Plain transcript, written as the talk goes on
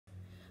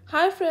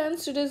Hi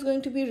friends, today is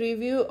going to be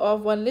review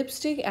of one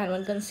lipstick and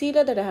one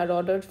concealer that I had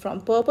ordered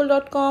from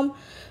purple.com,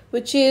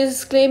 which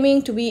is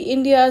claiming to be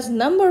India's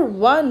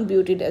 #1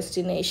 beauty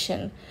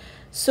destination.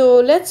 So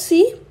let's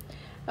see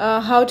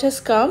how it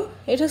has come.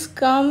 It has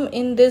come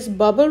in this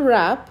bubble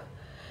wrap,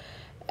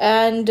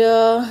 and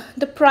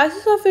the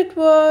prices of it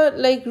were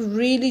like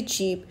really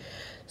cheap.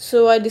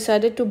 So I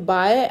decided to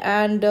buy,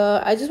 and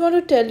I just want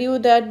to tell you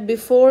that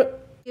before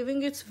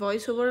giving its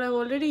voiceover, I've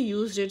already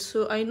used it,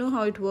 so I know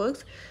how it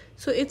works.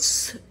 So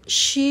it's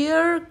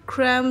Sheer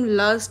Creme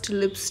Lust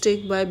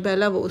lipstick by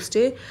Bella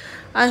Voste.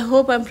 I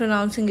hope I'm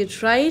pronouncing it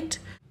right.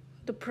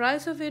 The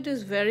price of it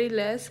is very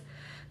less,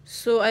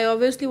 so I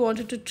obviously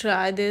wanted to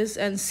try this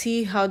and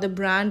see how the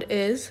brand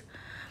is.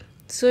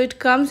 So it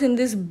comes in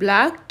this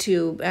black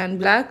tube, and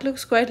black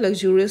looks quite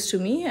luxurious to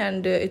me,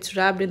 and it's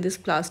wrapped in this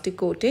plastic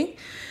coating.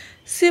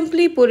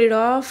 Simply pull it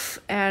off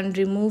and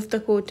remove the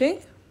coating.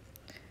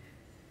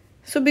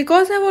 So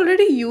because I've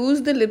already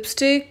used the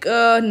lipstick,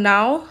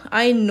 now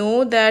I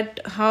know that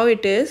how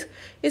it is.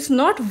 It's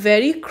not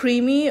very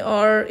creamy,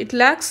 or it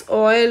lacks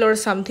oil or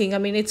something. I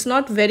mean, it's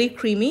not very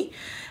creamy,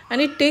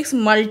 and it takes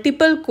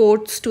multiple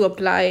coats to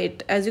apply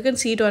it. As you can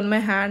see it on my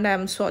hand,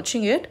 I'm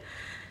swatching it.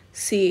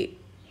 See,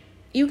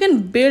 you can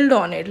build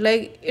on it.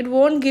 Like, it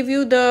won't give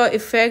you the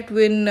effect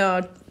when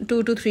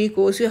 2 to 3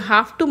 coats. You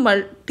have to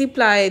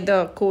multiply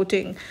the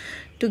coating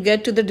to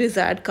get to the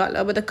desired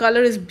color. But the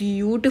color is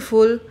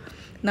beautiful.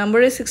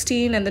 Number is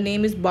 16 and the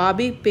name is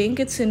Barbie pink.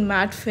 It's in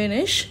matte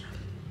finish,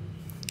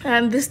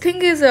 and this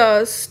thing is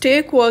a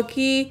Stay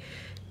Quirky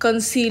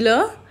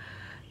concealer,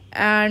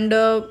 and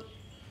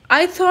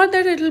I thought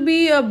that it'll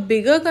be a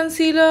bigger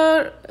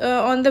concealer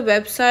on the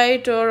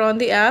website or on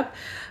the app,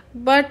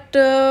 but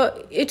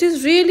it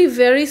is really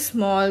very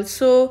small.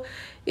 So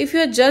if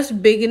you're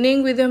just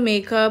beginning with your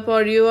makeup,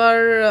 or you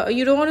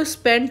don't want to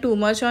spend too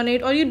much on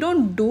it, or you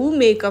don't do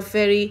makeup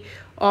very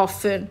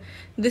often,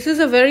 this is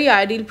a very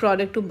ideal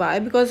product to buy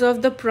because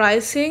of the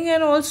pricing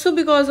and also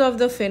because of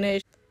the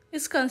finish.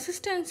 Its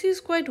consistency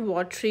is quite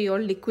watery or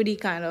liquidy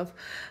kind of,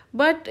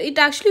 but it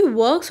actually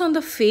works on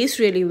the face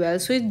really well,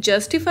 so it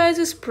justifies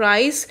its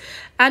price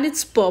and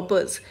its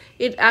purpose.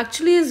 It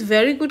actually is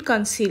very good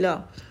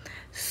concealer.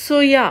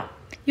 So yeah,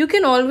 you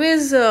can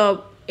always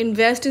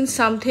invest in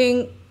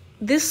something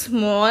this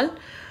small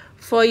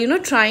for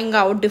trying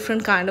out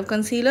different kind of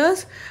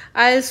concealers.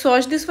 I'll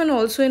swatch this one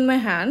also in my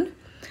hand.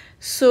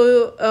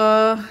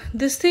 So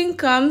this thing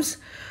comes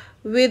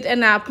with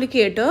an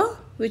applicator,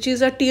 which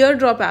is a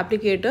teardrop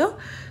applicator.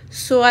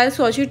 So I'll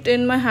swatch it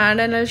in my hand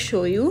and I'll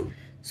show you.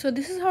 So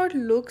this is how it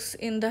looks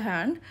in the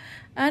hand,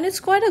 and it's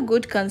quite a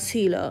good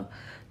concealer.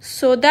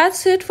 So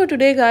that's it for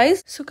today,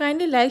 guys. So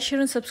kindly like, share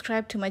and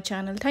subscribe to my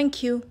channel.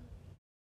 Thank you.